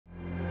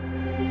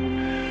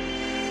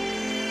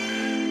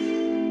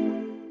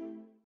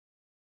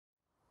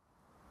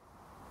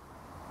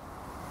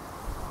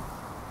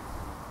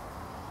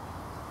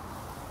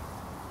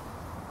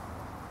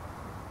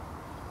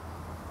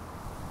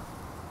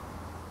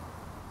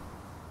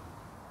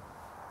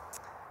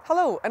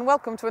Hello and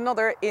welcome to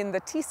another in the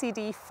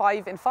TCD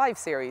 5 in 5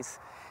 series.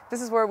 This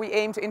is where we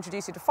aim to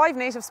introduce you to 5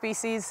 native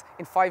species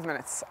in 5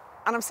 minutes.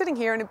 And I'm sitting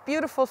here in a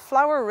beautiful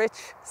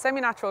flower-rich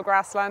semi-natural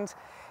grassland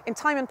in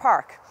Tymon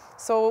Park.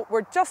 So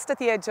we're just at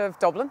the edge of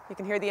Dublin. You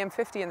can hear the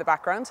M50 in the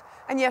background,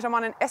 and yet I'm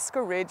on an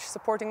escar ridge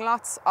supporting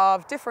lots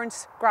of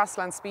different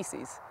grassland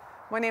species.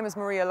 My name is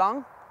Maria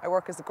Long. I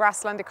work as a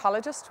grassland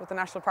ecologist with the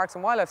National Parks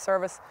and Wildlife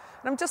Service,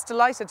 and I'm just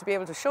delighted to be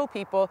able to show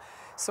people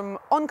some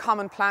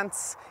uncommon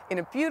plants in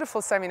a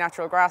beautiful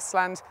semi-natural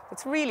grassland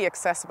that's really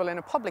accessible in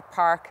a public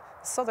park,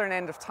 the southern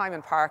end of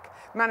Tymon Park,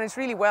 managed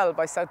really well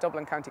by South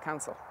Dublin County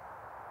Council.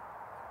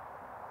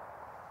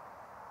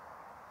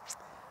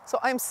 So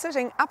I'm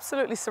sitting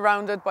absolutely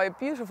surrounded by a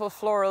beautiful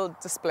floral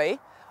display.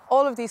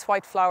 All of these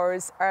white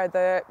flowers are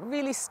the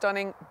really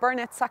stunning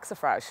Burnet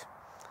saxifrage.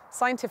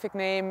 Scientific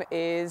name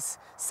is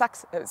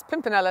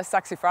Pimpinella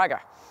saxifraga.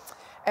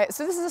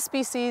 So this is a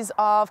species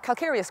of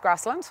calcareous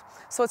grassland.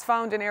 So it's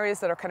found in areas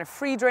that are kind of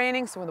free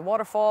draining. So when the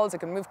water falls, it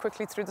can move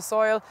quickly through the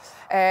soil,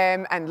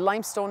 and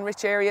limestone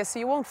rich areas. So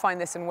you won't find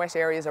this in wet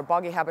areas or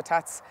boggy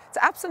habitats. It's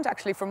absent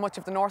actually from much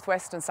of the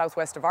northwest and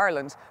southwest of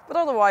Ireland, but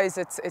otherwise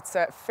it's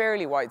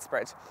fairly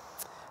widespread.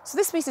 So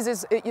this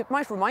species it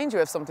might remind you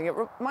of something. It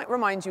might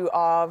remind you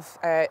of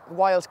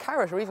wild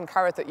carrot or even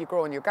carrot that you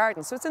grow in your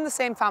garden. So it's in the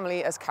same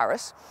family as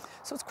carrot.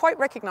 So it's quite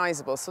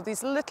recognizable. So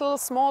these little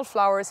small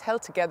flowers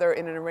held together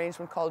in an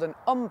arrangement called an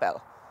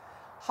umbel.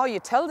 How you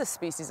tell this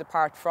species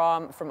apart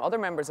from other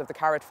members of the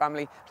carrot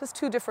family, there's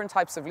 2 different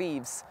types of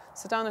leaves.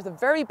 So down at the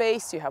very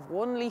base you have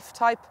one leaf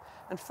type,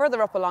 and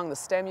further up along the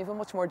stem you have a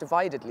much more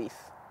divided leaf.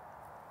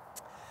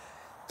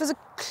 There's a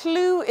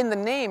clue in the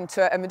name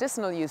to a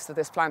medicinal use that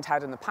this plant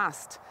had in the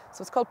past.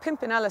 So it's called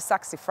Pimpinella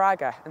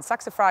saxifraga, and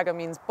saxifraga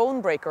means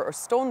bone breaker or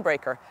stone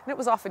breaker, and it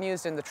was often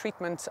used in the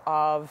treatment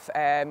of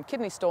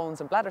kidney stones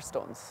and bladder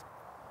stones.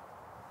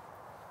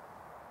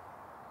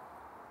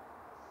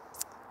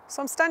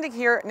 So I'm standing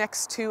here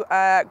next to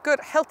a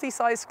good healthy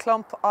sized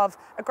clump of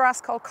a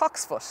grass called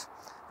Cocksfoot.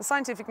 The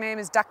scientific name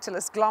is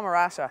Dactylus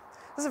glomerata.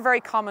 This is a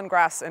very common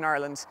grass in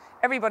Ireland.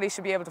 Everybody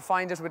should be able to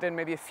find it within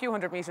maybe a few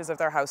hundred metres of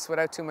their house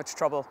without too much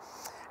trouble.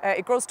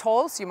 It grows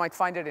tall, so you might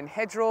find it in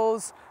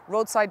hedgerows,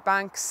 roadside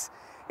banks.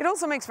 It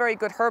also makes very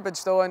good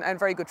herbage though, and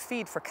very good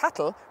feed for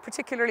cattle,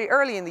 particularly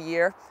early in the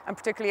year and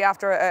particularly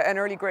after an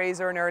early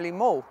graze or an early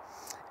mow.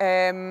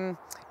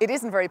 It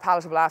isn't very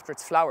palatable after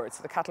it's flowered,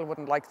 so the cattle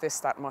wouldn't like this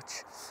that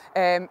much.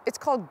 It's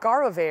called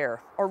garravare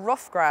or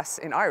rough grass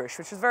in Irish,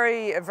 which is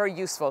very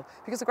useful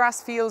because the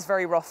grass feels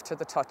very rough to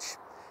the touch.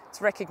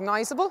 It's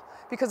recognizable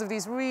because of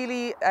these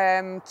really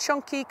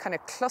chunky, kind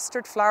of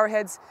clustered flower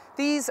heads.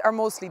 These are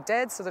mostly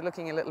dead, so they're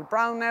looking a little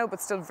brown now,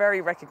 but still very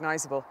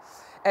recognizable.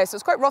 So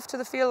it's quite rough to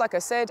the feel, like I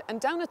said, and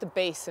down at the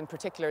base in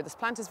particular, this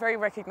plant is very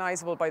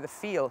recognizable by the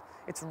feel.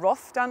 It's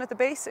rough down at the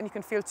base, and you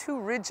can feel 2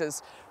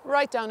 ridges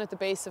right down at the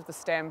base of the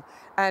stem,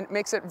 and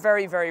makes it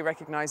very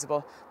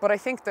recognizable. But I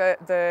think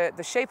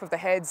the shape of the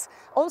heads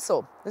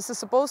also, this is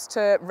supposed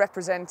to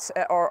represent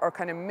or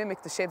kind of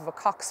mimic the shape of a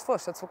cock's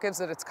foot. That's what gives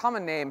it its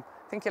common name.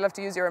 I think you'll have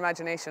to use your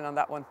imagination on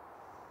that one.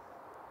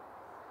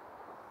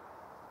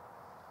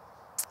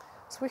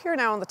 So we're here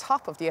now on the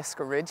top of the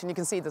escar ridge, and you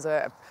can see there's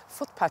a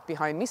footpath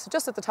behind me. So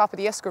just at the top of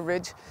the escar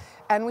ridge,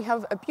 and we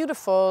have a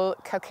beautiful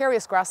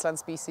calcareous grassland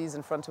species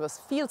in front of us.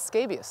 Field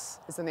Scabies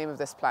is the name of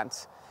this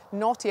plant.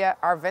 Nautia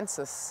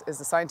arvensis is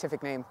the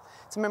scientific name.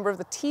 It's a member of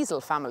the teasel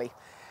family.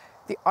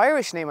 The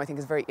Irish name I think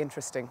is very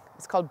interesting.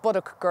 It's called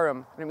Buddock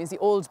Gurrum, and it means the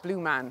old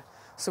blue man.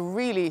 So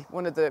really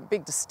one of the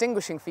big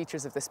distinguishing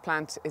features of this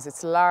plant is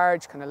its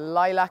large kind of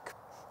lilac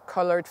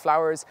coloured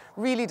flowers,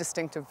 really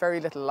distinctive,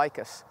 very little like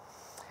it.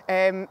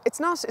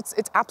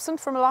 It's absent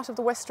from a lot of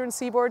the western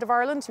seaboard of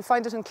Ireland. You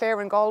find it in Clare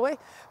and Galway,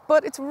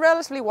 but it's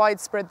relatively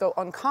widespread, though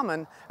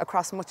uncommon,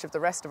 across much of the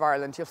rest of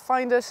Ireland. You'll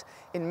find it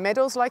in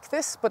meadows like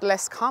this, but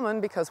less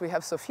common because we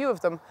have so few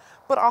of them,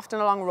 but often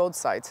along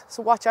roadsides.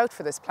 So watch out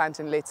for this plant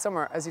in late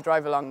summer as you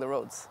drive along the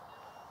roads.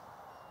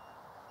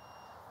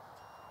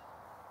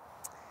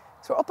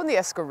 So we're up on the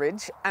escar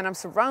ridge, and I'm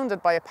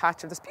surrounded by a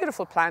patch of this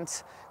beautiful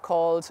plant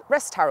called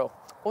rest harrow.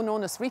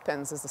 Ononus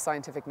repens is the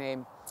scientific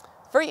name.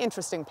 Very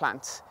interesting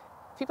plant.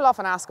 People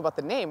often ask about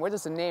the name. Where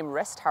does the name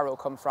rest harrow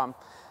come from?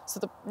 So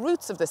the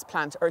roots of this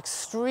plant are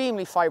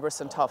extremely fibrous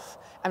and tough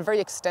and very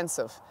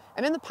extensive.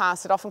 And in the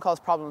past, it often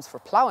caused problems for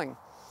ploughing.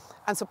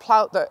 And so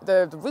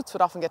the roots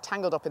would often get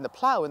tangled up in the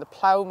plough, and the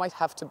plough might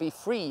have to be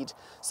freed.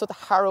 So the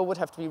harrow would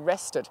have to be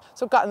rested.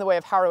 So it got in the way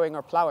of harrowing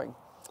or ploughing.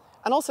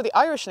 And also the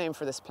Irish name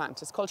for this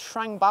plant is called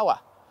shrangbawa,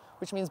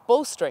 which means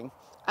bowstring.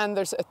 And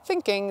there's a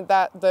thinking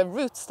that the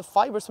roots, the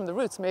fibres from the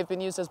roots, may have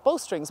been used as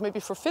bowstrings, maybe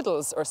for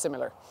fiddles or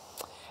similar.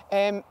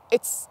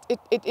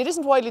 It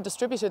isn't widely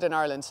distributed in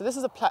Ireland. So this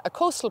is a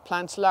coastal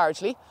plant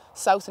largely,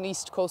 south and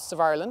east coasts of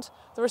Ireland.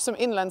 There are some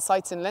inland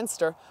sites in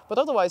Leinster, but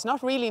otherwise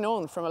not really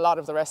known from a lot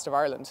of the rest of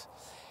Ireland.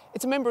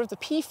 It's a member of the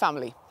pea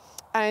family,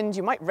 and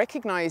you might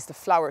recognise the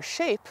flower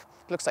shape.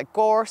 It looks like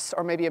gorse,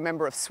 or maybe a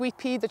member of sweet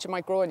pea that you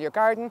might grow in your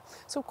garden.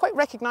 So quite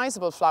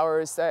recognisable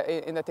flowers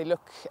in that they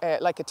look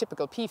like a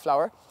typical pea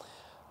flower.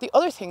 The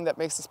other thing that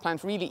makes this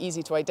plant really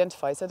easy to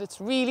identify is that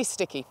it's really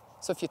sticky.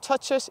 So if you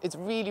touch it, it's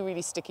really,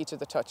 really sticky to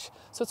the touch.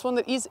 So it's one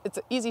that it's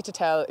easy to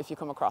tell if you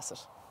come across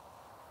it.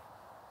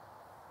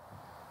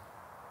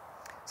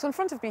 So in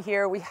front of me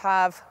here we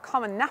have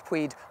common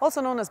knapweed,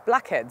 also known as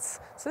blackheads.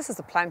 So this is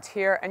the plant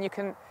here, and you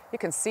can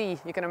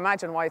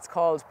imagine why it's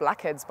called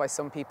blackheads by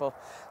some people.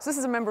 So this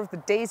is a member of the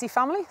daisy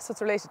family, so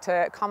it's related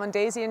to common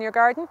daisy in your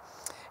garden.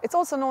 It's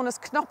also known as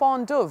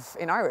Knapweed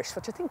in Irish,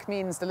 which I think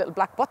means the little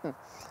black button.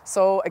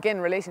 So again,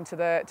 relating to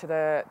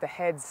the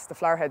heads, the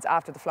flower heads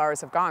after the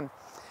flowers have gone.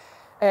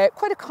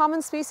 Quite a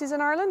common species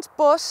in Ireland,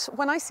 but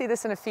when I see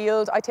this in a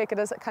field, I take it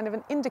as a kind of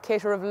an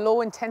indicator of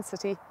low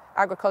intensity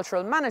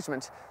agricultural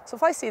management. So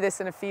if I see this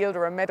in a field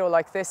or a meadow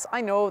like this,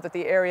 I know that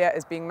the area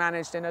is being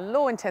managed in a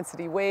low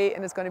intensity way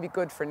and is going to be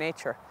good for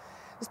nature.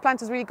 This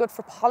plant is really good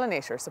for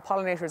pollinators, so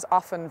pollinators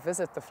often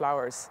visit the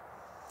flowers.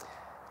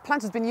 The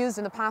plant has been used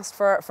in the past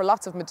for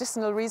lots of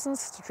medicinal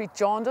reasons, to treat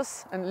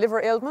jaundice and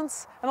liver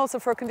ailments, and also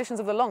for conditions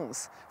of the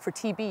lungs, for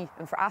TB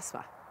and for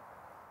asthma.